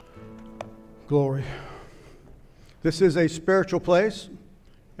Glory. This is a spiritual place,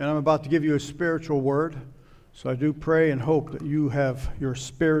 and I'm about to give you a spiritual word. So I do pray and hope that you have your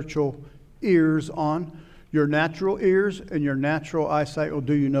spiritual ears on. Your natural ears and your natural eyesight will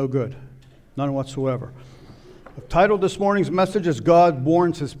do you no good. None whatsoever. I've titled this morning's message as God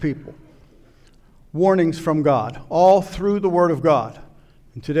Warns His People. Warnings from God, all through the Word of God.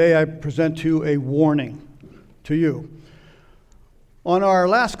 And today I present to you a warning to you. On our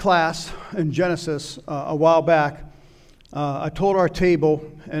last class in Genesis a while back, I told our table,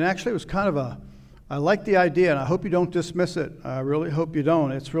 and actually it was kind of I like the idea, and I hope you don't dismiss it. I really hope you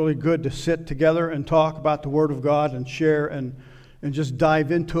don't. It's really good to sit together and talk about the Word of God and share and just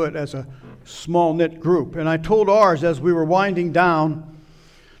dive into it as a small-knit group. And I told ours as we were winding down,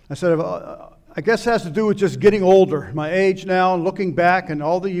 I said, I guess it has to do with just getting older. My age now, and looking back and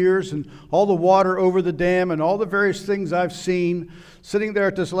all the years and all the water over the dam and all the various things I've seen. Sitting there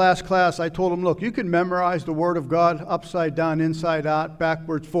at this last class, I told them, look, you can memorize the Word of God upside down, inside out,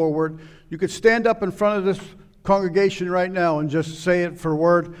 backwards, forward. You could stand up in front of this congregation right now and just say it for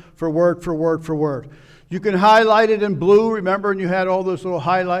word, for word, for word, for word. You can highlight it in blue. Remember, and you had all those little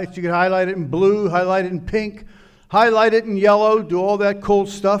highlights. You can highlight it in blue, highlight it in pink, highlight it in yellow, do all that cool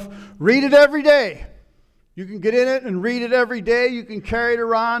stuff. Read it every day. You can get in it and read it every day. You can carry it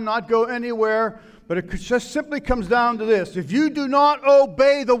around, not go anywhere. But it just simply comes down to this. If you do not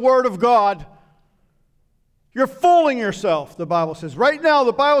obey the Word of God, you're fooling yourself, the Bible says. Right now,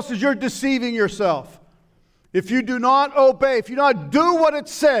 the Bible says you're deceiving yourself. If you do not obey, if you do not do what it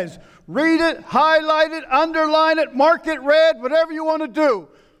says, read it, highlight it, underline it, mark it red, whatever you want to do.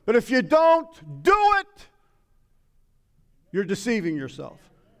 But if you don't do it, you're deceiving yourself,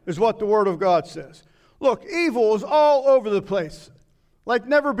 is what the Word of God says. Look, evil is all over the place, like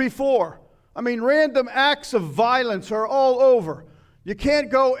never before. I mean, random acts of violence are all over. You can't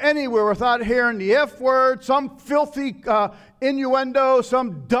go anywhere without hearing the F word, some filthy innuendo,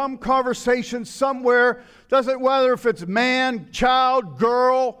 some dumb conversation somewhere. Doesn't matter if it's man, child,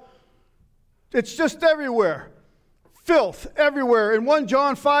 girl. It's just everywhere. Filth everywhere. In 1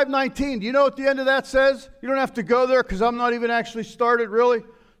 John 5:19, do you know what the end of that says? You don't have to go there because I'm not even actually started, really.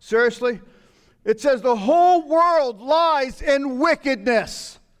 Seriously. It says the whole world lies in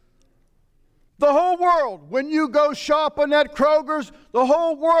wickedness. The whole world. When you go shopping at Kroger's, the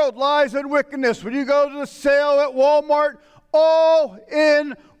whole world lies in wickedness. When you go to the sale at Walmart, all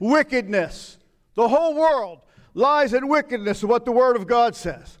in wickedness. The whole world lies in wickedness, is what the Word of God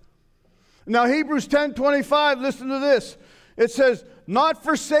says. Now, Hebrews 10:25, listen to this. It says, not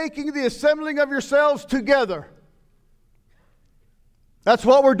forsaking the assembling of yourselves together. That's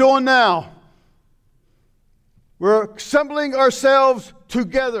what we're doing now. We're assembling ourselves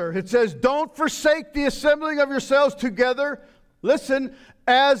together. It says, don't forsake the assembling of yourselves together. Listen,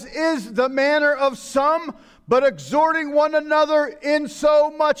 as is the manner of some, but exhorting one another in so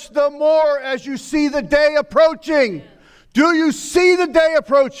much the more as you see the day approaching. Do you see the day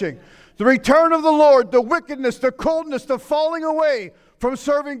approaching? The return of the Lord, the wickedness, the coldness, the falling away from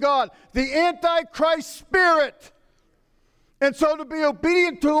serving God, the Antichrist spirit. And so to be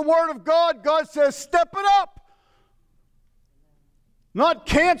obedient to the Word of God, God says, step it up. Not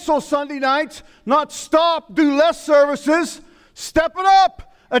cancel Sunday nights, not stop, do less services. Step it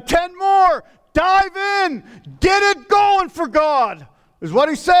up, attend more, dive in, get it going for God. Is what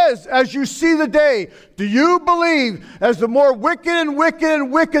he says, as you see the day. Do you believe as the more wicked and wicked and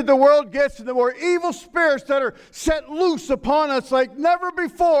wicked the world gets, and the more evil spirits that are set loose upon us like never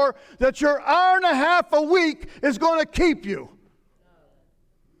before, that your hour and a half a week is going to keep you?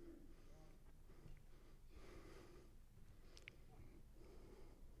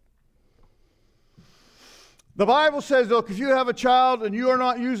 The Bible says, look, if you have a child and you are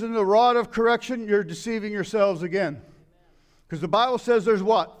not using the rod of correction, you're deceiving yourselves again. Because the Bible says there's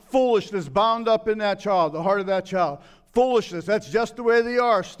what? Foolishness bound up in that child, the heart of that child. Foolishness, that's just the way they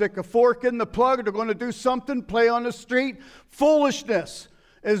are. Stick a fork in the plug, they're going to do something, play on the street. Foolishness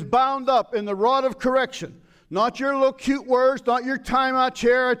is bound up in the rod of correction. Not your little cute words, not your timeout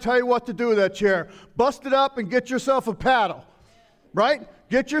chair. I tell you what to do with that chair. Bust it up and get yourself a paddle. Right?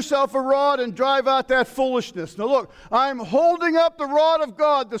 Get yourself a rod and drive out that foolishness. Now look, I'm holding up the rod of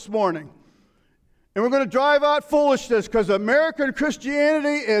God this morning. And we're going to drive out foolishness because American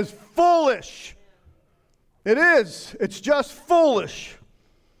Christianity is foolish. It is. It's just foolish.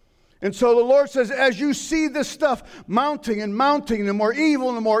 And so the Lord says, as you see this stuff mounting and mounting, the more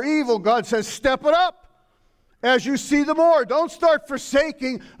evil, God says, step it up. As you see the more, don't start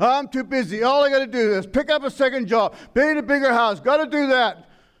forsaking, I'm too busy. All I got to do is pick up a second job, build a bigger house. Got to do that.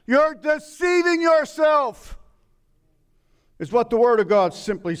 You're deceiving yourself, is what the Word of God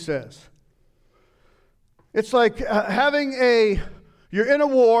simply says. It's like you're in a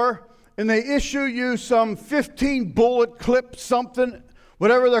war and they issue you some 15 bullet clip something,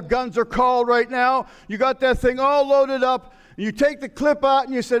 whatever their guns are called right now. You got that thing all loaded up. And you take the clip out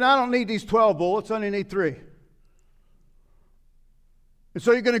and you say, I don't need these 12 bullets, I only need 3. And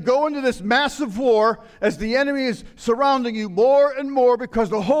so you're going to go into this massive war as the enemy is surrounding you more and more because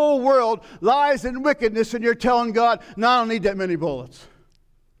the whole world lies in wickedness, and you're telling God, no, I don't need that many bullets.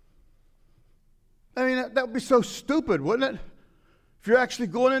 I mean, that would be so stupid, wouldn't it? If you're actually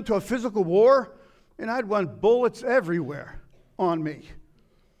going into a physical war, and I'd want bullets everywhere on me.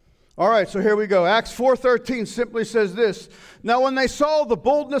 All right, so here we go. Acts 4:13 simply says this. Now when they saw the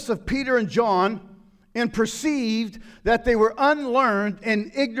boldness of Peter and John and perceived that they were unlearned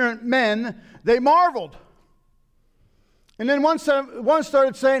and ignorant men, they marveled. And then one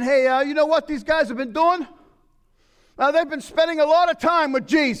started saying, hey, you know what these guys have been doing? They've been spending a lot of time with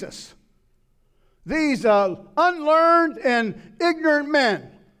Jesus. These unlearned and ignorant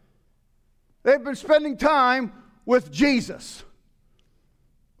men, they've been spending time with Jesus.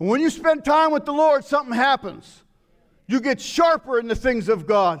 And when you spend time with the Lord, something happens. You get sharper in the things of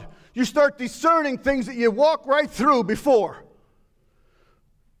God. You start discerning things that you walk right through before.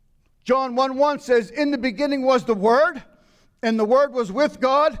 John 1:1 says, in the beginning was the Word, and the Word was with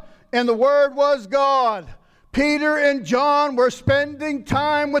God, and the Word was God. Peter and John were spending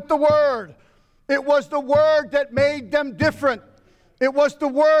time with the Word. It was the Word that made them different. It was the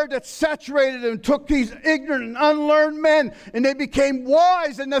Word that saturated them, took these ignorant and unlearned men, and they became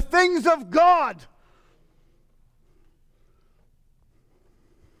wise in the things of God.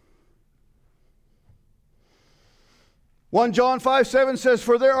 John 5:7 says,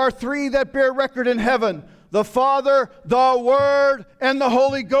 for there are 3 that bear record in heaven, the Father, the Word, and the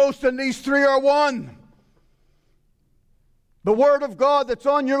Holy Ghost, and these 3 are one. The Word of God that's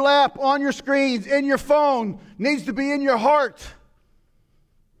on your lap, on your screens, in your phone, needs to be in your heart.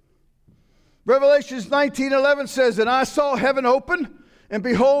 Revelations 19:11 says, and I saw heaven open, and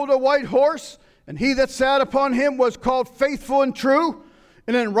behold a white horse, and he that sat upon him was called Faithful and True,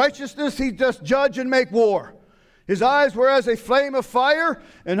 and in righteousness he doth judge and make war. His eyes were as a flame of fire,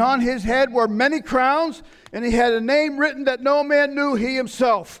 and on his head were many crowns, and he had a name written that no man knew, he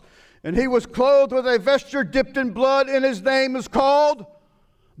himself. And he was clothed with a vesture dipped in blood, and his name is called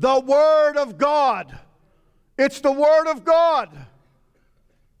the Word of God. It's the Word of God.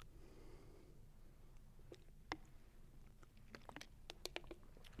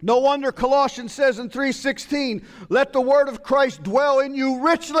 No wonder Colossians says in 3:16, let the word of Christ dwell in you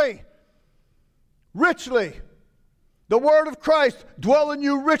richly. Richly. The word of Christ dwell in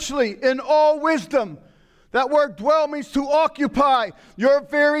you richly in all wisdom. That word dwell means to occupy your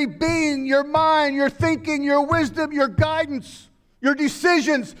very being, your mind, your thinking, your wisdom, your guidance, your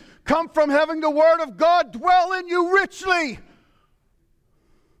decisions come from having the Word of God dwell in you richly.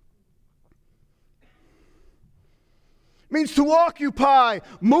 It means to occupy,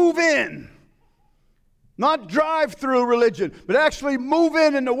 move in. Not drive through religion, but actually move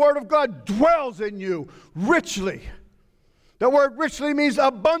in, and the Word of God dwells in you richly. The word richly means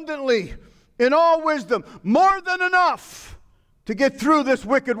abundantly, in all wisdom, more than enough to get through this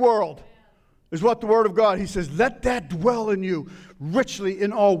wicked world, is what the Word of God, He says, let that dwell in you richly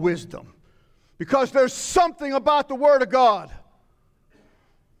in all wisdom. Because there's something about the Word of God.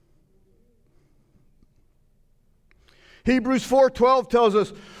 Hebrews 4:12 tells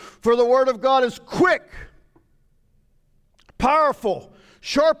us, for the Word of God is quick, powerful,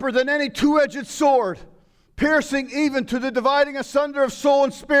 sharper than any two-edged sword, piercing even to the dividing asunder of soul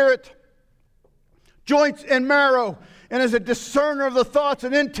and spirit, joints and marrow, and is a discerner of the thoughts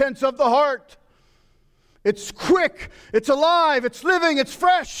and intents of the heart. It's quick, it's alive, it's living, it's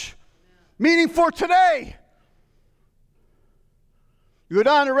fresh, meaning for today. You go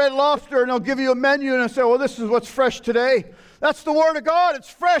down to Red Lobster and they'll give you a menu and they'll say, well, this is what's fresh today. That's the Word of God. It's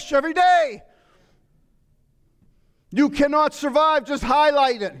fresh every day. You cannot survive just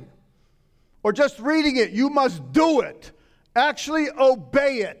highlighting or just reading it. You must do it. Actually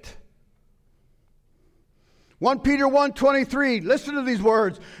obey it. 1 Peter 1:23, listen to these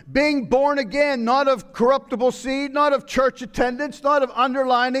words. Being born again, not of corruptible seed, not of church attendance, not of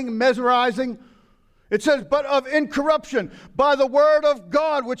underlining, mesmerizing. It says, but of incorruption, by the Word of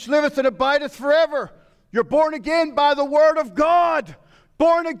God, which liveth and abideth forever. You're born again by the Word of God.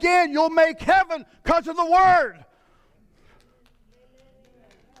 Born again, you'll make heaven because of the Word.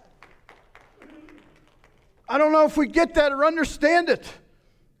 I don't know if we get that or understand it.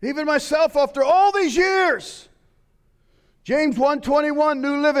 Even myself, after all these years. James 1:21,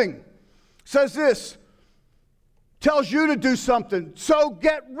 New Living, says this. tells you to do something. So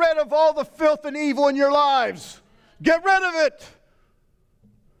get rid of all the filth and evil in your lives. Get rid of it.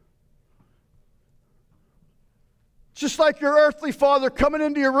 Just like your earthly father coming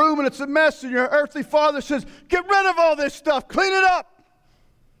into your room and it's a mess, and your earthly father says, get rid of all this stuff, clean it up.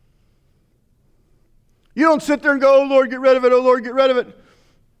 You don't sit there and go, oh Lord, get rid of it, oh Lord, get rid of it.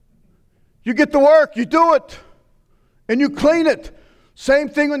 You get to work, you do it, and you clean it. Same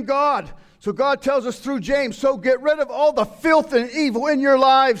thing with God. So God tells us through James, so get rid of all the filth and evil in your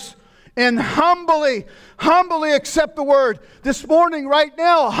lives and humbly accept the word. This morning, right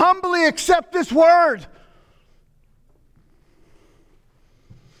now, humbly accept this word.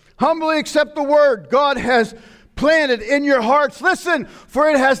 Humbly accept the word God has planted in your hearts. Listen, for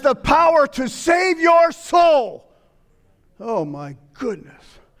it has the power to save your soul. Oh my goodness.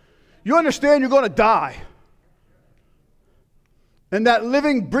 You understand you're going to die. And that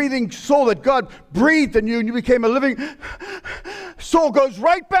living, breathing soul that God breathed in you and you became a living soul goes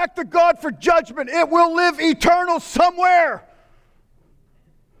right back to God for judgment. It will live eternal somewhere.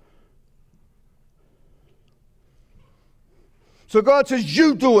 So God says,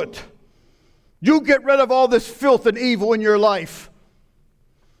 you do it. You get rid of all this filth and evil in your life.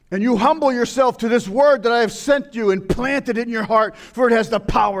 And you humble yourself to this word that I have sent you and planted in your heart, for it has the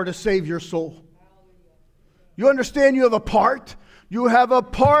power to save your soul. You understand you have a part? You have a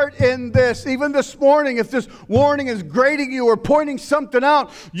part in this. Even this morning, if this warning is grating you or pointing something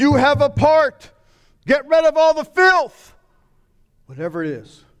out, you have a part. Get rid of all the filth. Whatever it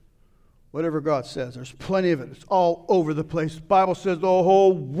is. Whatever God says, there's plenty of it. It's all over the place. The Bible says the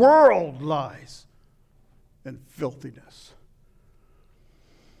whole world lies in filthiness.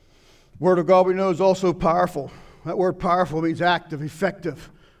 The Word of God we know is also powerful. That word powerful means active,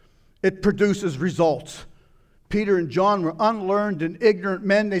 effective. It produces results. Peter and John were unlearned and ignorant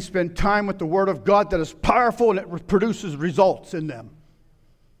men. They spend time with the Word of God that is powerful and it produces results in them.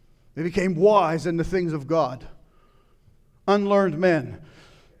 They became wise in the things of God. Unlearned men.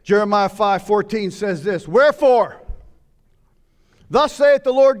 Jeremiah 5:14 says this, wherefore, thus saith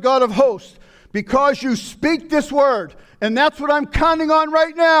the Lord God of hosts, because you speak this word, and that's what I'm counting on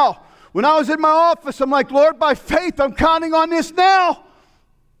right now. When I was in my office, I'm like, Lord, by faith, I'm counting on this now.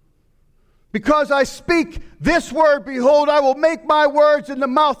 Because I speak this word, behold, I will make my words in the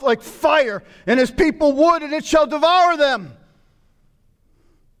mouth like fire, and as people wood, and it shall devour them.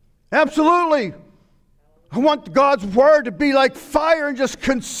 Absolutely. I want God's word to be like fire and just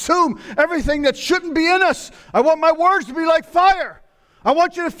consume everything that shouldn't be in us. I want my words to be like fire. I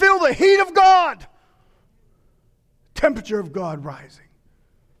want you to feel the heat of God. Temperature of God rising.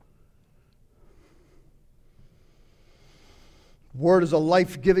 Word is a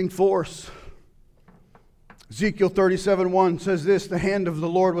life-giving force. Ezekiel 37:1 says this, the hand of the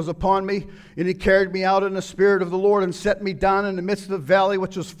Lord was upon me, and he carried me out in the spirit of the Lord and set me down in the midst of the valley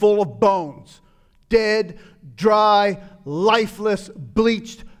which was full of bones. Dead, dry, lifeless,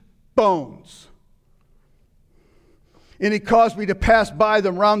 bleached bones. And he caused me to pass by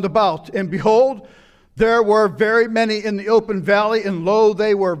them round about. And behold, there were very many in the open valley, and lo,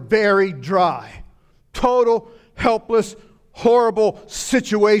 they were very dry. Total, helpless, horrible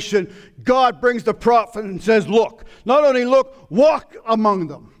situation. God brings the prophet and says, look, not only look, walk among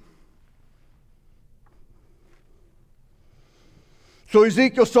them. So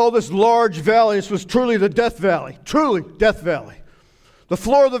Ezekiel saw this large valley. This was truly the death valley. Truly death valley. The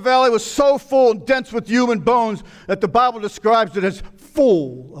floor of the valley was so full and dense with human bones that the Bible describes it as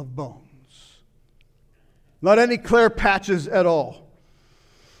full of bones. Not any clear patches at all.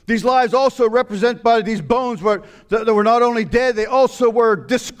 These lives also represent by these bones that were not only dead, they also were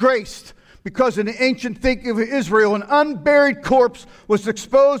disgraced. Because in the ancient thinking of Israel, an unburied corpse was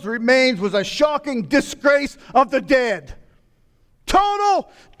exposed, remains was a shocking disgrace of the dead. Total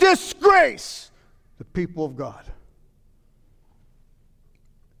disgrace. The people of God.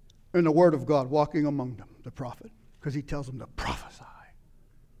 And the word of God walking among them, the prophet. Because he tells them to prophesy.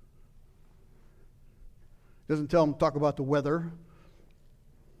 Doesn't tell them to talk about the weather.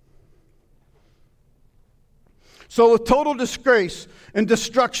 So with total disgrace and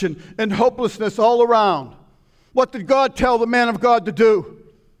destruction and hopelessness all around, what did God tell the man of God to do?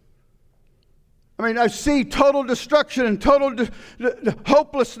 I mean, I see total destruction and total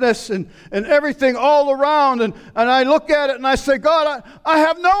hopelessness and everything all around. And I look at it and I say, God, I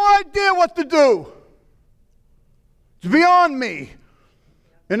have no idea what to do. It's beyond me.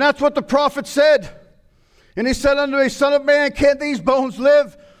 And that's what the prophet said. And he said unto me, Son of man, can't these bones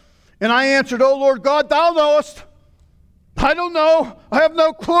live? And I answered, O Lord God, thou knowest. I don't know. I have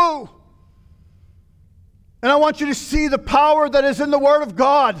no clue. And I want you to see the power that is in the Word of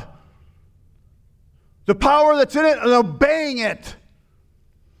God. the power that's in it, and obeying it.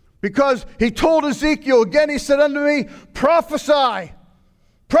 Because he told Ezekiel, again he said unto me, prophesy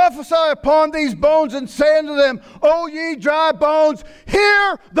upon these bones, and say unto them, O ye dry bones,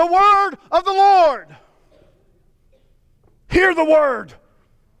 hear the word of the Lord. Hear the word.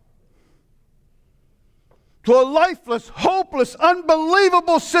 To a lifeless, hopeless,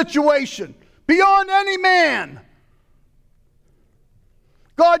 unbelievable situation, beyond any man,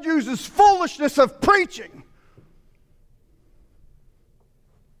 God uses foolishness of preaching.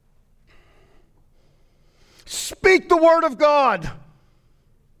 Speak the word of God.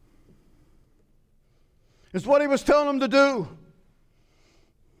 Is what he was telling them to do.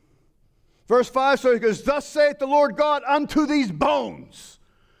 Verse 5, so he goes, thus saith the Lord God unto these bones.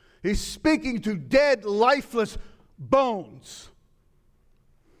 He's speaking to dead, lifeless bones.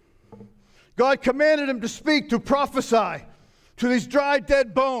 God commanded him to speak, to prophesy to these dry,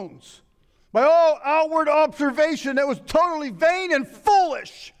 dead bones. By all outward observation, that was totally vain and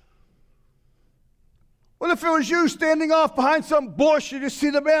foolish. What if it was you standing off behind some bush and you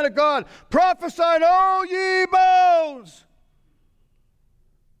see the man of God prophesying, O ye bones,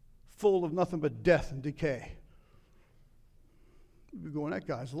 full of nothing but death and decay? You'd be going, that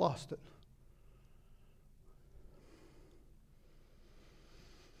guy's lost it.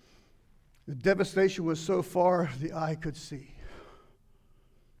 The devastation was so far the eye could see.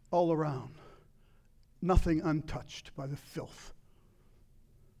 All around. Nothing untouched by the filth.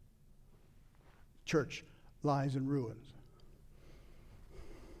 Church lies in ruins.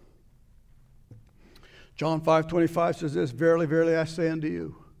 John 5:25 says this, verily, verily, I say unto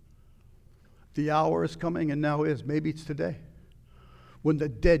you, the hour is coming, and now is, maybe it's today, when the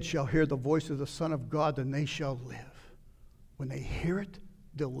dead shall hear the voice of the Son of God, then they shall live. When they hear it,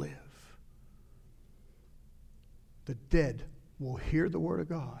 they'll live. The dead will hear the word of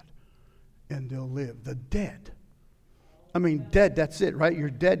God, and they'll live. The dead. I mean, dead, that's it, right?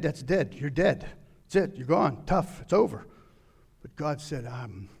 You're dead, that's dead. You're dead. That's it. You're gone. Tough. It's over. But God said,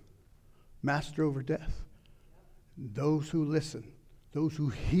 I'm master over death. Those who listen, those who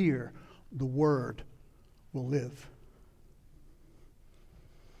hear the word will live.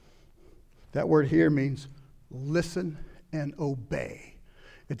 That word here means listen and obey.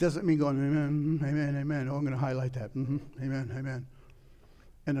 It doesn't mean going, amen, amen, amen. Oh, I'm going to highlight that. Amen, amen.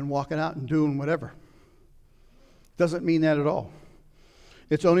 And then walking out and doing whatever. Doesn't mean that at all.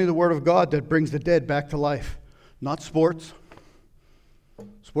 It's only the word of God that brings the dead back to life, not sports.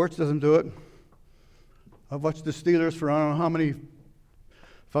 Sports doesn't do it. I've watched the Steelers for I don't know how many.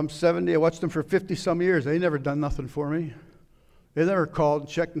 If I'm 70, I watched them for 50-some years. They never done nothing for me. They never called and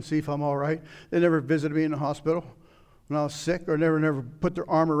checked and see if I'm all right. They never visited me in the hospital when I was sick, or never put their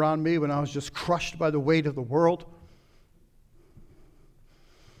arm around me when I was just crushed by the weight of the world.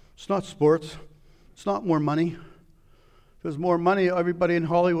 It's not sports. It's not more money. If there's more money, everybody in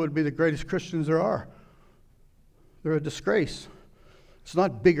Hollywood would be the greatest Christians there are. They're a disgrace. It's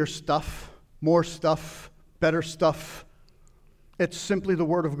not bigger stuff, more stuff, better stuff. It's simply the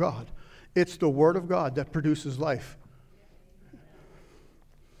Word of God. It's the Word of God that produces life.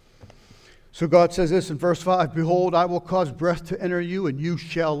 So God says this in verse 5, behold, I will cause breath to enter you, and you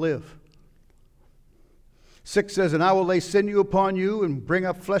shall live. 6 says, and I will lay sinew upon you, and bring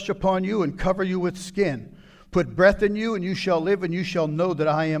up flesh upon you, and cover you with skin. Put breath in you, and you shall live, and you shall know that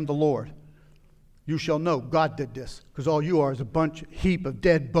I am the Lord. You shall know. God did this, because all you are is a heap of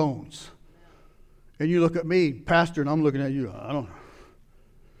dead bones. And you look at me, pastor, and I'm looking at you. I don't know.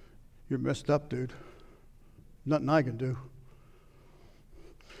 You're messed up, dude. Nothing I can do.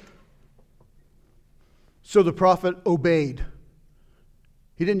 So the prophet obeyed.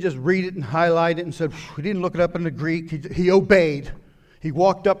 He didn't just read it and highlight it and said, he didn't look it up in the Greek. He obeyed. He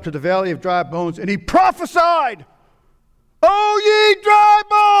walked up to the valley of dry bones and he prophesied, O ye dry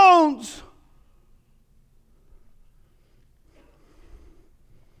bones!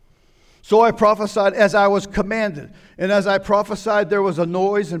 So I prophesied as I was commanded. And as I prophesied, there was a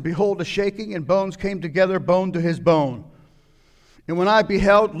noise, and behold, a shaking, and bones came together, bone to his bone. And when I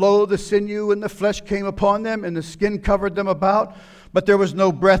beheld, lo, the sinew and the flesh came upon them, and the skin covered them about, but there was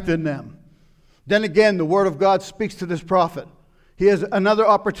no breath in them. Then again, the word of God speaks to this prophet. He has another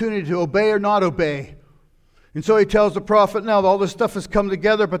opportunity to obey or not obey. And so he tells the prophet, now all this stuff has come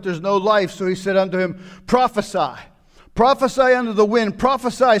together, but there's no life. So he said unto him, prophesy. Prophesy unto the wind,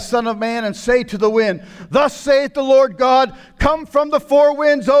 prophesy, son of man, and say to the wind, thus saith the Lord God, come from the four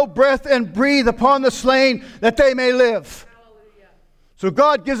winds, O breath, and breathe upon the slain, that they may live. Hallelujah. So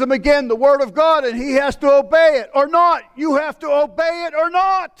God gives him again the word of God, and he has to obey it or not. You have to obey it or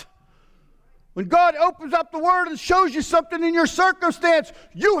not. When God opens up the Word and shows you something in your circumstance,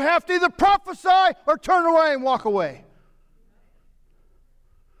 you have to either prophesy or turn away and walk away.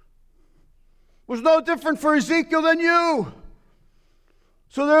 It was no different for Ezekiel than you.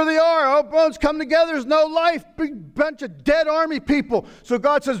 So there they are. All bones come together. There's no life. Big bunch of dead army people. So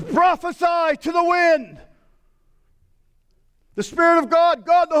God says, prophesy to the wind. The Spirit of God,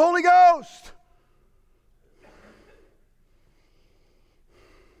 God the Holy Ghost.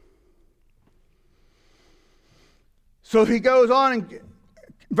 So he goes on and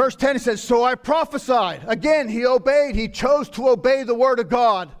verse 10, he says, so I prophesied. Again, he obeyed. He chose to obey the Word of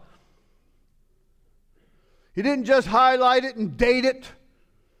God. He didn't just highlight it and date it.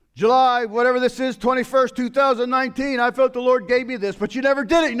 July, whatever this is, 21st, 2019, I felt the Lord gave me this. But you never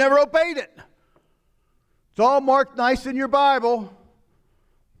did it. You never obeyed it. It's all marked nice in your Bible.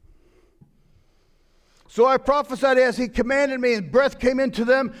 So I prophesied as he commanded me, and breath came into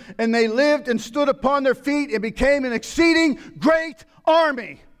them, and they lived and stood upon their feet and became an exceeding great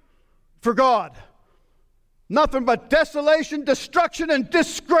army for God. Nothing but desolation, destruction, and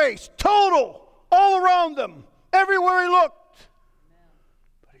disgrace. Total, all around them, everywhere he looked.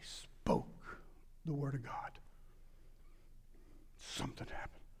 But he spoke the Word of God. Something happened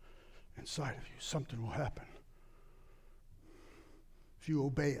inside of you. Something will happen if you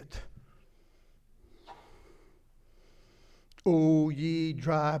obey it. O ye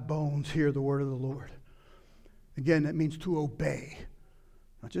dry bones, hear the word of the Lord. Again, that means to obey.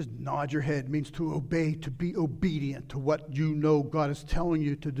 Not just nod your head. It means to obey, to be obedient to what you know God is telling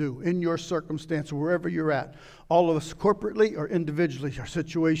you to do in your circumstance, wherever you're at. All of us corporately or individually, our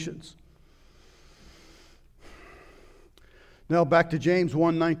situations. Now back to James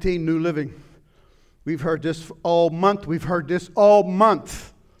 1:19, New Living. We've heard this all month.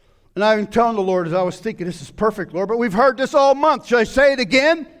 And I've been telling the Lord as I was thinking, this is perfect, Lord, but we've heard this all month. Should I say it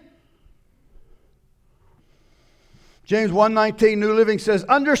again? James 1:19, New Living says,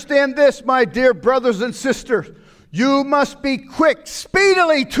 understand this, my dear brothers and sisters. You must be quick,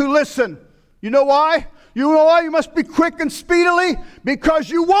 speedily to listen. You know why? You know why you must be quick and speedily? Because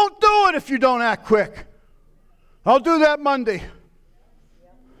you won't do it if you don't act quick. I'll do that Monday.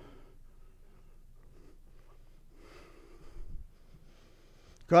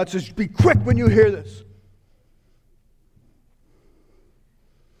 God says, be quick when you hear this.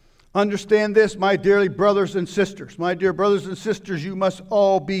 Understand this, my dearly brothers and sisters. My dear brothers and sisters, you must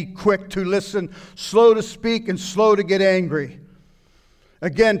all be quick to listen, slow to speak, and slow to get angry.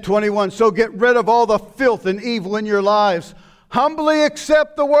 Again, 21, so get rid of all the filth and evil in your lives. Humbly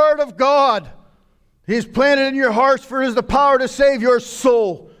accept the word of God. He's planted in your hearts, for it is the power to save your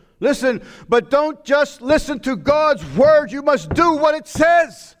soul. Listen, but don't just listen to God's word. You must do what it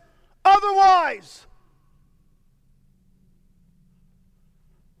says. Otherwise,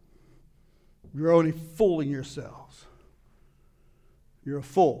 you're only fooling yourselves. You're a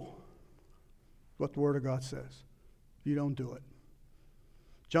fool. What the word of God says. You don't do it.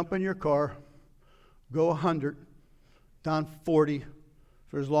 Jump in your car, go 100, down 40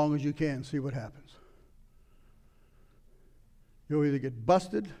 for as long as you can. See what happens. You'll either get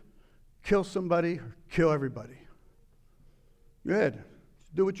busted, kill somebody, or kill everybody. Go ahead.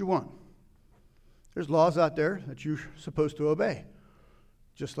 Do what you want. There's laws out there that you're supposed to obey.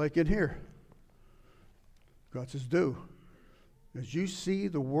 Just like in here. God says, do. As you see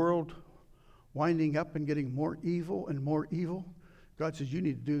the world winding up and getting more evil and more evil, God says, you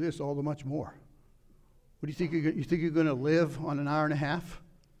need to do this all the much more. What do you think? You think you're going to live on an hour and a half?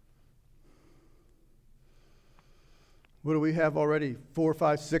 What do we have already? 4,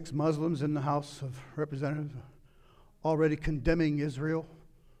 5, 6 Muslims in the House of Representatives already condemning Israel.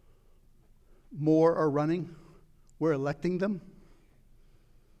 More are running. We're electing them.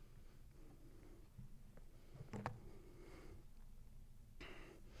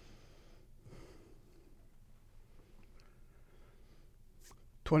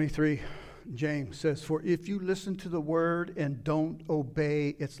 James says, for if you listen to the word and don't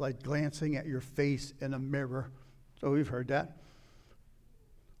obey, it's like glancing at your face in a mirror. So we've heard that.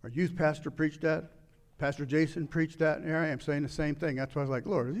 Our youth pastor preached that. Pastor Jason preached that. And here I am saying the same thing. That's why I was like,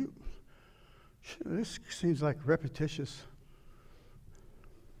 Lord, this seems like repetitious.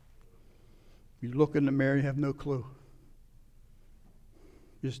 You look in the mirror, you have no clue.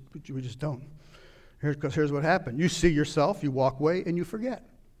 We just don't. Because here's what happened. You see yourself, you walk away, and you forget.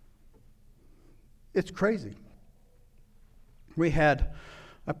 It's crazy. I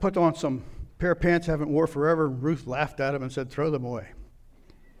put on some pair of pants I haven't wore forever, and Ruth laughed at them and said, throw them away.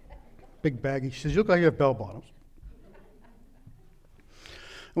 Big baggy. She says, you look like you have bell bottoms.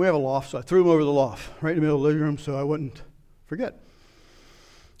 And we have a loft, so I threw them over the loft, right in the middle of the living room so I wouldn't forget.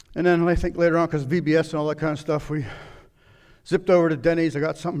 And then I think later on, because VBS and all that kind of stuff, we zipped over to Denny's. I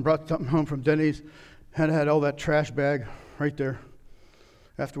brought something home from Denny's, and I had all that trash bag right there.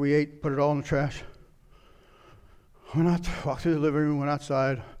 After we ate, put it all in the trash. Walked through the living room, went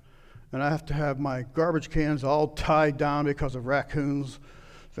outside, and I have to have my garbage cans all tied down because of raccoons.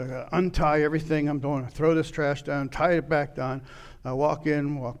 So I got to untie everything I'm doing, throw this trash down, tie it back down. I walk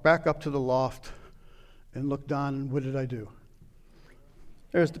back up to the loft, and look down, and what did I do?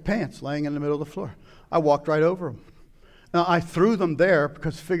 There's the pants laying in the middle of the floor. I walked right over them. Now, I threw them there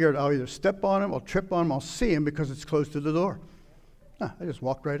because I figured I'll either step on them, I'll trip on them, I'll see them because it's close to the door. No, I just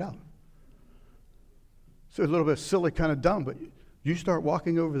walked right out. So a little bit silly, kind of dumb, but you start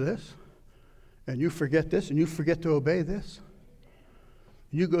walking over this, and you forget this, and you forget to obey this.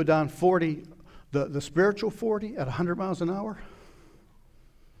 You go down 40, the spiritual 40 at 100 miles an hour.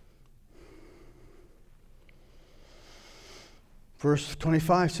 Verse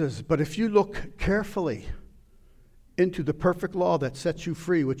 25 says, but if you look carefully into the perfect law that sets you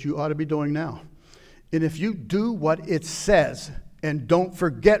free, which you ought to be doing now, and if you do what it says and don't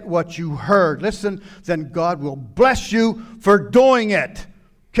forget what you heard, listen, then God will bless you for doing it,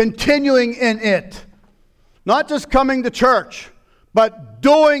 continuing in it. Not just coming to church, but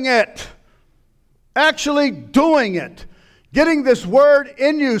doing it. Actually doing it. Getting this word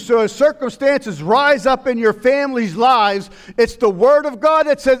in you so as circumstances rise up in your family's lives, it's the word of God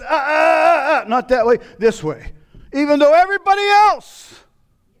that says, not that way, this way. Even though everybody else,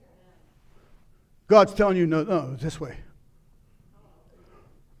 God's telling you, no, this way.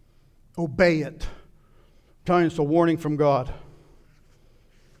 Obey it. I'm telling you, it's a warning from God.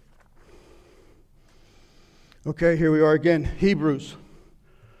 Okay, here we are again. Hebrews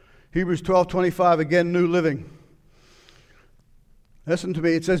 12:25, again, New Living. Listen to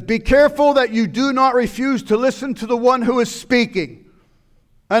me. It says, be careful that you do not refuse to listen to the one who is speaking.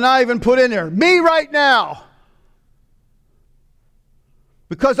 And I even put in there, me right now.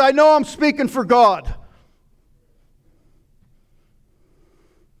 Because I know I'm speaking for God.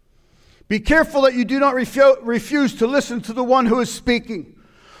 Be careful that you do not refuse to listen to the one who is speaking.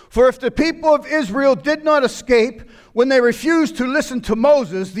 For if the people of Israel did not escape when they refused to listen to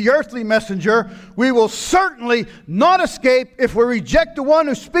Moses, the earthly messenger, we will certainly not escape if we reject the one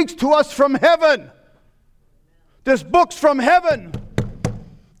who speaks to us from heaven. This book's from heaven.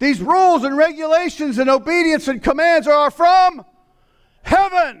 These rules and regulations and obedience and commands are from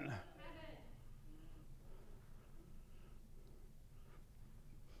heaven.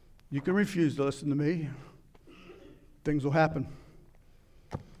 You can refuse to listen to me. Things will happen.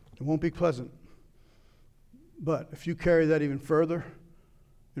 It won't be pleasant. But if you carry that even further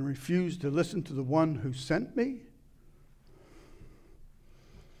and refuse to listen to the one who sent me,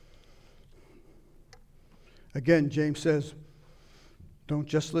 again, James says, don't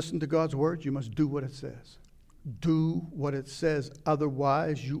just listen to God's word, you must do what it says. Do what it says,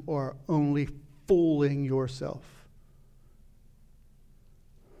 otherwise you are only fooling yourself.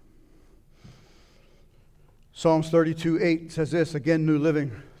 Psalms 32:8 says this, again, New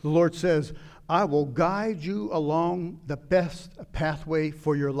Living. The Lord says, I will guide you along the best pathway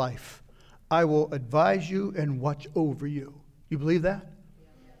for your life. I will advise you and watch over you. You believe that?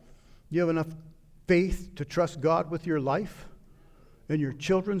 You have enough faith to trust God with your life and your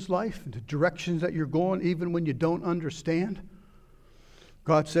children's life and the directions that you're going, even when you don't understand?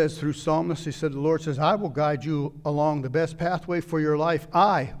 God says through psalmists, he said, the Lord says, I will guide you along the best pathway for your life.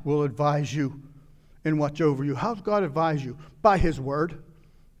 I will advise you and watch over you. How does God advise you? By his word.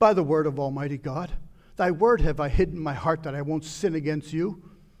 By the word of Almighty God. Thy word have I hidden in my heart that I won't sin against you.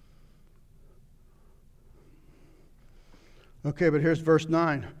 Okay, but here's verse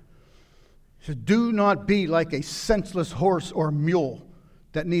 9. It says, do not be like a senseless horse or mule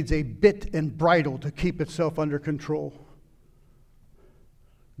that needs a bit and bridle to keep itself under control.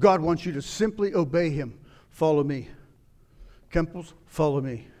 God wants you to simply obey him. Follow me. Kemples, follow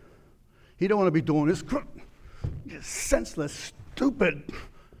me. He don't want to be doing this senseless, stupid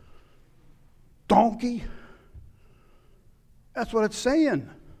donkey. That's what it's saying.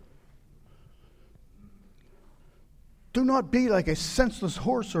 Do not be like a senseless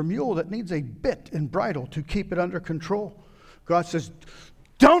horse or mule that needs a bit and bridle to keep it under control. God says,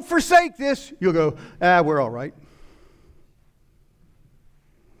 don't forsake this. You'll go, we're all right.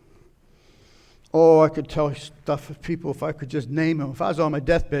 Oh, I could tell stuff of people if I could just name them. If I was on my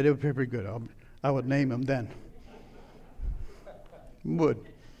deathbed, it would be pretty good. I would name them then. Would.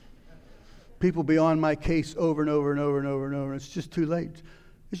 People be on my case over and over and over and over and over. It's just too late.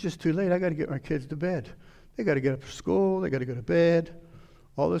 It's just too late. I got to get my kids to bed. They got to get up for school. They got to go to bed.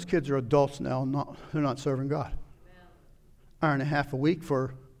 All those kids are adults now. They're not serving God. Hour and a half a week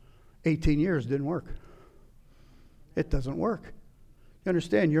for 18 years didn't work. It doesn't work. You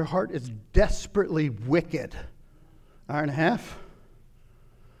understand, your heart is desperately wicked. Hour and a half?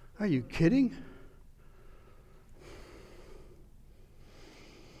 Are you kidding?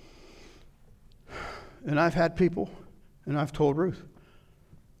 And I've had people, and I've told Ruth,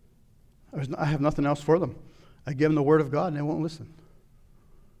 I have nothing else for them. I give them the Word of God, and they won't listen.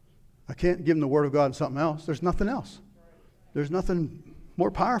 I can't give them the Word of God and something else. There's nothing else. There's nothing more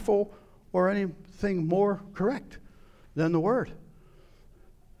powerful or anything more correct than the Word.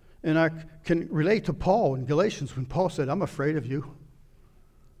 And I can relate to Paul in Galatians when Paul said, I'm afraid of you.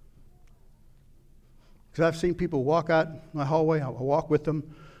 Because I've seen people walk out my hallway, I walk with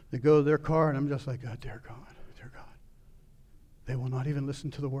them, they go to their car, and I'm just like, oh, dear God, dear God. They will not even listen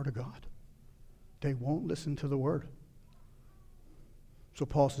to the Word of God. They won't listen to the Word. So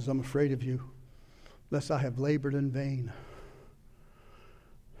Paul says, I'm afraid of you, lest I have labored in vain.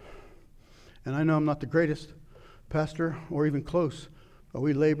 And I know I'm not the greatest pastor or even close, but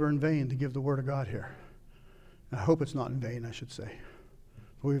we labor in vain to give the Word of God here. And I hope it's not in vain, I should say.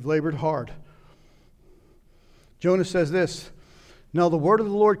 But we've labored hard. Jonah says this, now the word of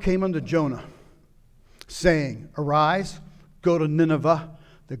the Lord came unto Jonah, saying, arise, go to Nineveh,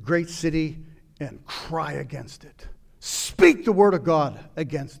 the great city, and cry against it. Speak the word of God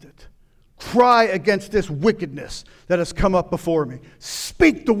against it. Cry against this wickedness that has come up before me.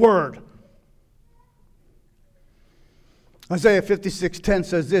 Speak the word. Isaiah 56:10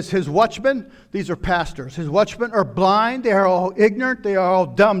 says this, his watchmen, these are pastors, his watchmen are blind, they are all ignorant, they are all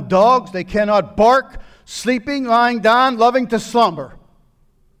dumb dogs, they cannot bark, sleeping, lying down, loving to slumber.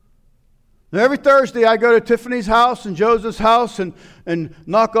 Now, every Thursday I go to Tiffany's house and Joseph's house and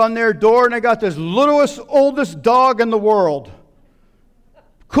knock on their door, and they got this littlest, oldest dog in the world.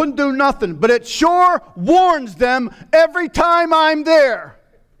 Couldn't do nothing, but it sure warns them every time I'm there.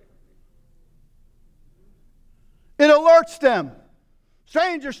 It alerts them.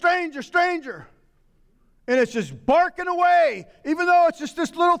 Stranger, stranger, stranger. And it's just barking away, even though it's just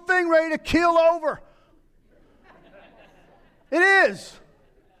this little thing ready to keel over. It is.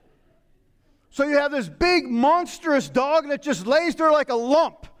 So you have this big, monstrous dog that just lays there like a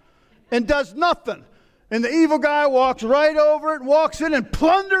lump and does nothing. And the evil guy walks right over it and walks in and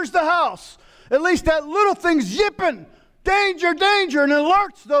plunders the house. At least that little thing's yipping. Danger, danger, and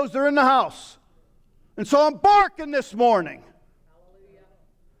alerts those that are in the house. And so I'm barking this morning. Hallelujah.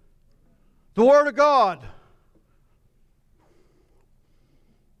 The Word of God.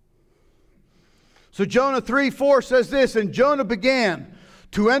 So Jonah 3:4 says this, and Jonah began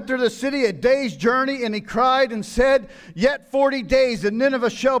to enter the city a day's journey, and he cried and said, yet 40 days and Nineveh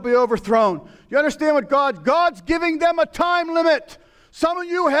shall be overthrown. You understand what God's giving them a time limit. Some of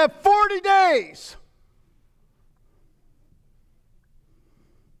you have 40 days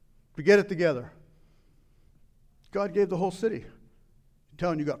to get it together. God gave the whole city. I'm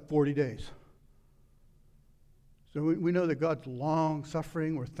telling you, got 40 days. So we know that God's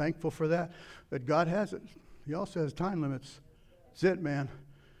long-suffering. We're thankful for that. But God has it. He also has time limits. That's it, man.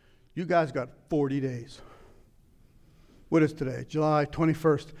 You guys got 40 days. What is today? July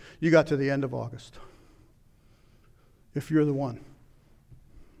 21st. You got to the end of August. If you're the one.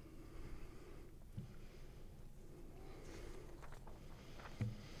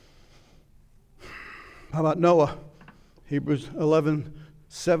 How about Noah? Hebrews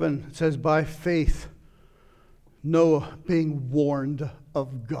 11:7 says, by faith, Noah being warned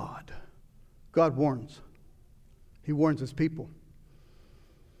of God. God warns. He warns his people.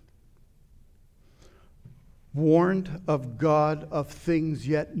 Warned of God of things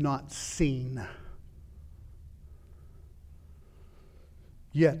yet not seen.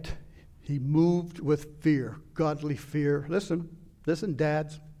 Yet he moved with fear, godly fear. Listen,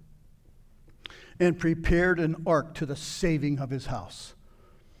 dads. And prepared an ark to the saving of his house,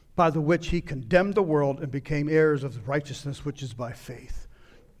 by the which he condemned the world and became heirs of the righteousness which is by faith.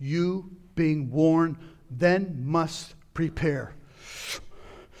 You, being warned, then must prepare.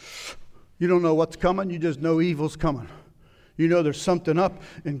 You don't know what's coming, you just know evil's coming. You know there's something up,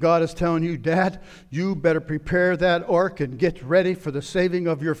 and God is telling you, Dad, you better prepare that ark and get ready for the saving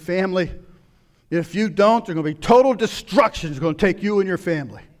of your family. If you don't, there's going to be total destruction. It's going to take you and your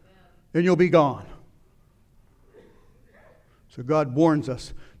family, and you'll be gone. So God warns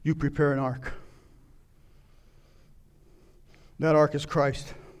us, you prepare an ark. That ark is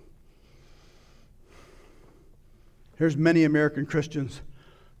Christ. Here's many American Christians.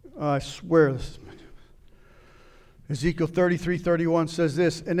 I swear this. Ezekiel 33:31 says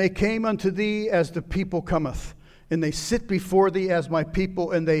this, and they came unto thee as the people cometh, and they sit before thee as my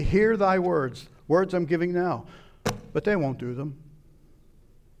people, and they hear thy words I'm giving now, but they won't do them.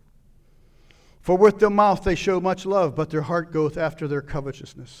 For with their mouth they show much love, but their heart goeth after their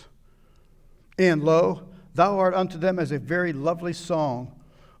covetousness. And lo, thou art unto them as a very lovely song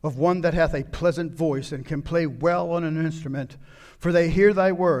of one that hath a pleasant voice and can play well on an instrument. For they hear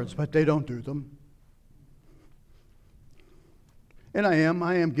thy words, but they don't do them. And I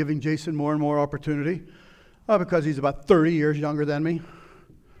am giving Jason more and more opportunity, because he's about 30 years younger than me,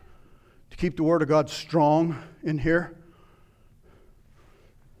 to keep the Word of God strong in here.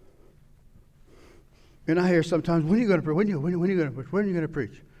 And I hear sometimes, when are you going to preach? When are you going to preach? When are you going to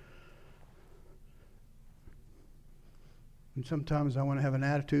preach? And sometimes I want to have an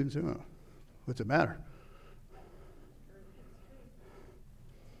attitude and say, oh, what's the matter?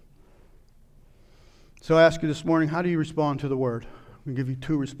 So I ask you this morning, how do you respond to the Word? I'm going to give you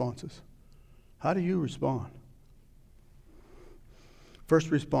two responses. How do you respond?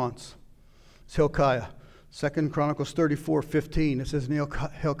 First response is Hilkiah. 2 Chronicles 34:15. It says,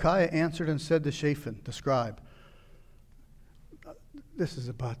 Hilkiah answered and said to Shaphan, the scribe, this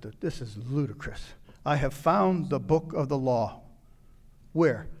is ludicrous. I have found the book of the law.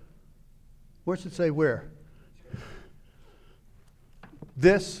 Where? Where does it say where?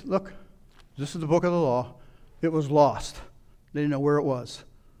 This is the book of the law. It was lost. They didn't know where it was.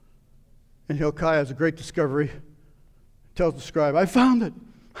 And Hilkiah has a great discovery. Tells the scribe, I found it.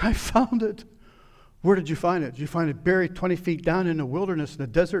 I found it. Where did you find it? Did you find it buried 20 feet down in the wilderness in the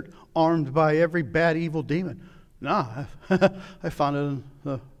desert, armed by every bad, evil demon? No, I found it in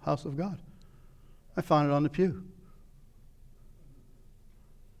the house of God. I found it on the pew.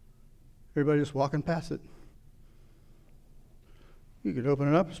 Everybody just walking past it. You could open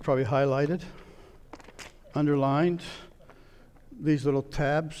it up. It's probably highlighted, underlined, these little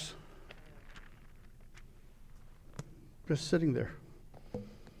tabs. Just sitting there.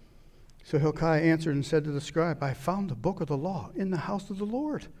 So Hilkiah answered and said to the scribe, I found the book of the law in the house of the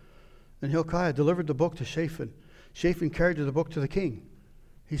Lord. And Hilkiah delivered the book to Shaphan. Shaphan carried the book to the king.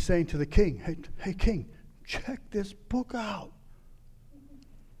 He's saying to the king, hey king, check this book out.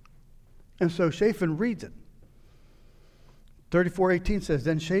 And so Shaphan reads it. 34:18 says,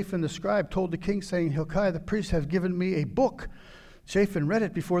 Then Shaphan the scribe told the king, saying, Hilkiah the priest has given me a book. Shaphan read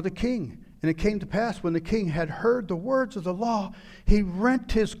it before the king. And it came to pass, when the king had heard the words of the law, he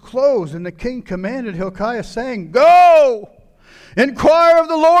rent his clothes. And the king commanded Hilkiah, saying, Go, inquire of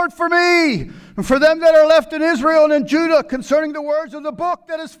the Lord for me, and for them that are left in Israel and in Judah, concerning the words of the book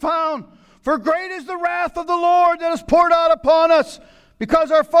that is found. For great is the wrath of the Lord that is poured out upon us, because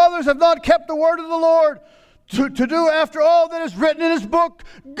our fathers have not kept the word of the Lord, to do after all that is written in his book.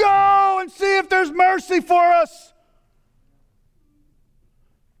 Go and see if there's mercy for us.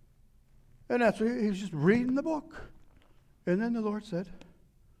 And that's what he was just reading the book. And then the Lord said,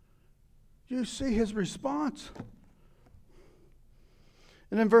 you see his response.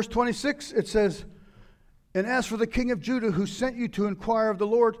 And in verse 26 it says, And as for the king of Judah who sent you to inquire of the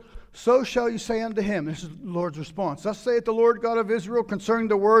Lord, so shall you say unto him. This is the Lord's response. Thus saith the Lord God of Israel concerning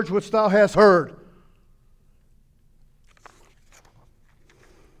the words which thou hast heard.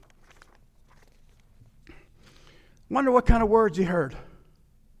 Wonder what kind of words he heard.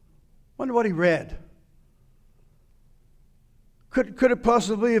 Wonder what he read. Could it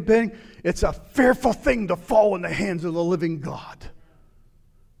possibly have been, it's a fearful thing to fall in the hands of the living God.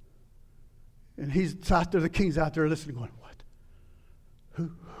 And he's out there, the king's out there listening, going, what?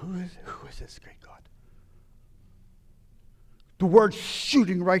 Who is this great God? The word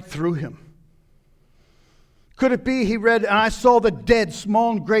shooting right through him. Could it be he read, And I saw the dead,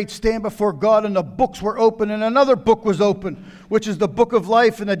 small and great, stand before God, and the books were open, and another book was open, which is the book of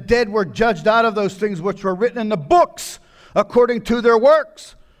life, and the dead were judged out of those things which were written in the books, according to their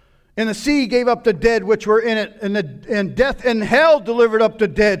works. And the sea gave up the dead which were in it, and death and hell delivered up the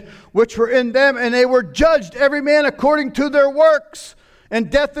dead which were in them, and they were judged every man according to their works.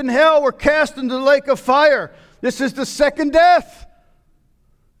 And death and hell were cast into the lake of fire. This is the second death.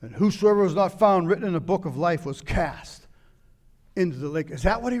 And whosoever was not found written in the book of life was cast into the lake. Is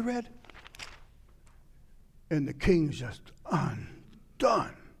that what he read? And the king's just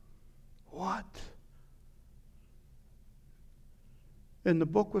undone. What? And the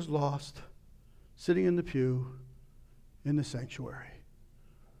book was lost, sitting in the pew in the sanctuary,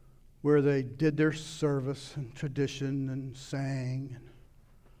 where they did their service and tradition and sang and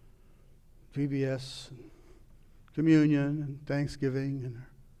VBS and communion and Thanksgiving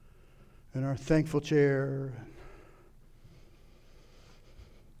and our thankful chair.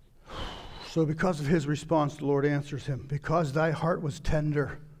 So because of his response, the Lord answers him, because thy heart was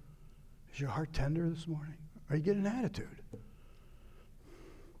tender. Is your heart tender this morning? Are you getting an attitude?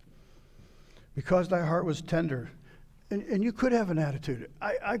 Because thy heart was tender, And you could have an attitude.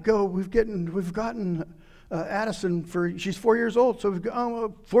 We've gotten Addison she's 4 years old, so we've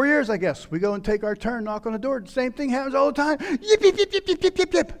got 4 years, I guess. We go and take our turn, knock on the door. The same thing happens all the time. Yip, yip, yip, yip, yip, yip,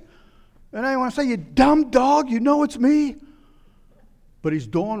 yip, yip. And I want to say, you dumb dog, you know it's me. But he's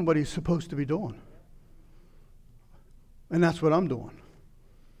doing what he's supposed to be doing. And that's what I'm doing.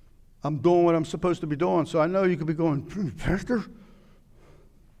 I'm doing what I'm supposed to be doing. So I know you could be going, Pastor,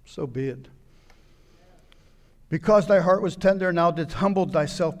 so be it. Because thy heart was tender, and thou didst humble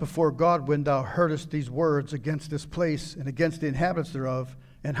thyself before God when thou heardest these words against this place and against the inhabitants thereof,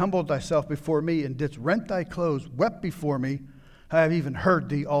 and humbled thyself before me, and didst rent thy clothes, wept before me, I have even heard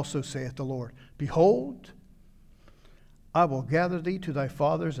thee also, saith the Lord. Behold, I will gather thee to thy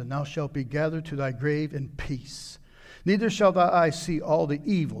fathers, and thou shalt be gathered to thy grave in peace. Neither shall thy eyes see all the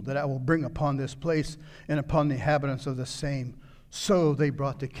evil that I will bring upon this place and upon the inhabitants of the same. So they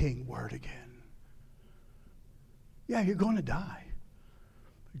brought the king word again. Yeah, you're going to die.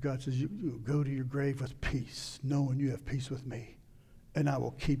 God says, you go to your grave with peace, knowing you have peace with me, and I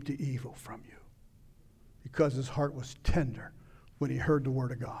will keep the evil from you. Because his heart was tender when he heard the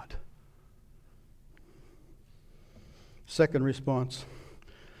word of God. Second response,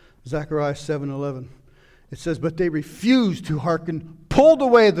 Zechariah 7:11. It says, but they refused to hearken, pulled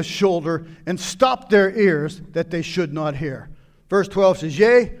away the shoulder, and stopped their ears that they should not hear. Verse 12 says,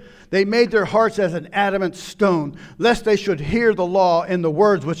 yea, they made their hearts as an adamant stone, lest they should hear the law and the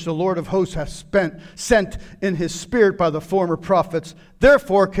words which the Lord of hosts hath sent in his spirit by the former prophets.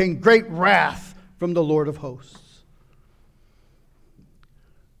 Therefore came great wrath from the Lord of hosts.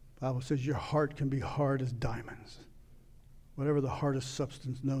 The Bible says your heart can be hard as diamonds. Whatever the hardest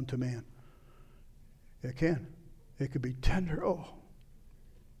substance known to man. It can. It could be tender. Oh.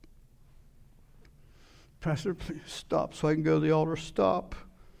 Pastor, please stop so I can go to the altar. Stop.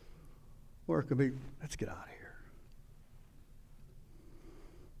 Or it could be, let's get out of here.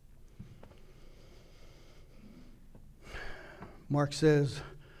 Mark says,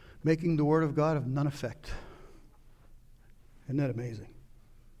 making the word of God of none effect. Isn't that amazing?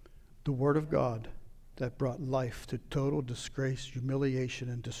 The word of God that brought life to total disgrace, humiliation,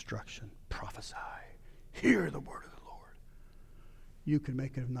 and destruction. Prophesy. Hear the word of the Lord. You can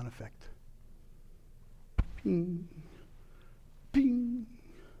make it of none effect. Ping. Ping.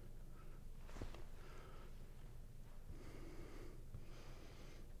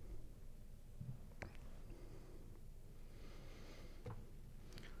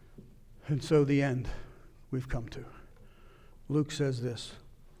 And so the end we've come to. Luke says this.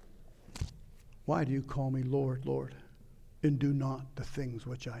 Why do you call me Lord, Lord, and do not the things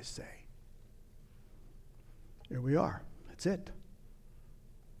which I say? Here we are. That's it.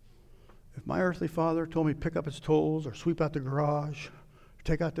 If my earthly father told me to pick up his tools or sweep out the garage or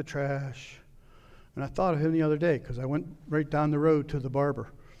take out the trash, and I thought of him the other day because I went right down the road to the barber.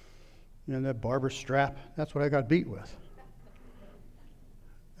 And that barber strap, that's what I got beat with.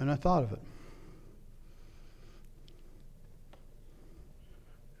 And I thought of it.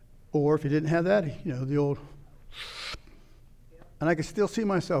 Or if you didn't have that, the old... And I could still see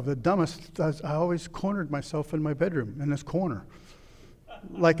myself. The dumbest, I always cornered myself in my bedroom in this corner.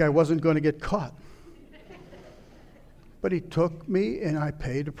 Like I wasn't going to get caught. But he took me and I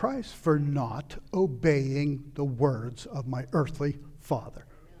paid a price for not obeying the words of my earthly father.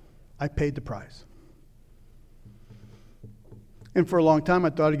 I paid the price. And for a long time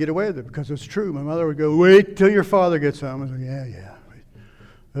I thought I'd get away with it because it's true. My mother would go, wait till your father gets home. I was like, yeah.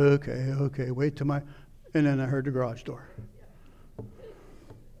 Okay, wait till my... And then I heard the garage door.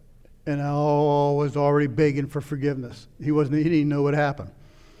 And I was already begging for forgiveness. He didn't know what happened.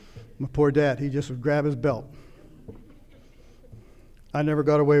 My poor dad, he just would grab his belt. I never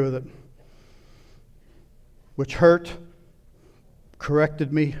got away with it. Which hurt,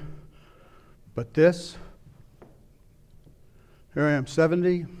 corrected me. But this, here I am,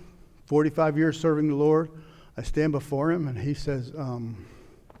 70, 45 years serving the Lord. I stand before him and he says,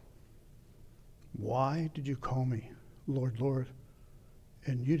 why did you call me Lord, Lord?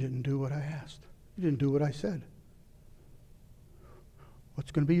 And you didn't do what I asked. You didn't do what I said.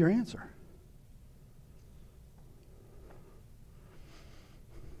 What's going to be your answer?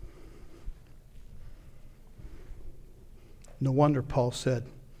 No wonder Paul said,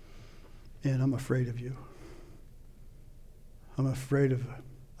 and I'm afraid of you. I'm afraid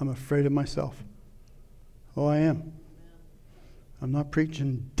of myself. Oh, I am. I'm not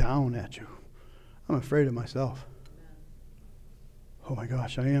preaching down at you. I'm afraid of myself. Oh my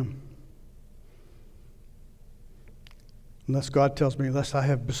gosh, I am. Unless God tells me, unless I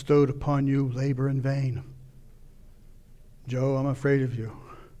have bestowed upon you labor in vain. Joe, I'm afraid of you.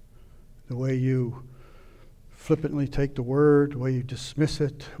 The way you flippantly take the word, the way you dismiss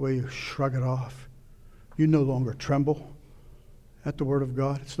it, the way you shrug it off. You no longer tremble at the word of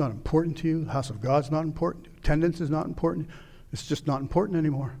God. It's not important to you. The house of God's not important. Attendance is not important. It's just not important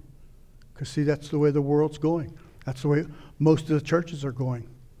anymore. Because see, that's the way the world's going. That's the way most of the churches are going.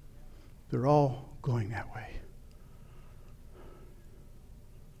 They're all going that way.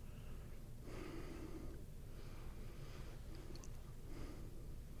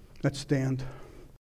 Let's stand.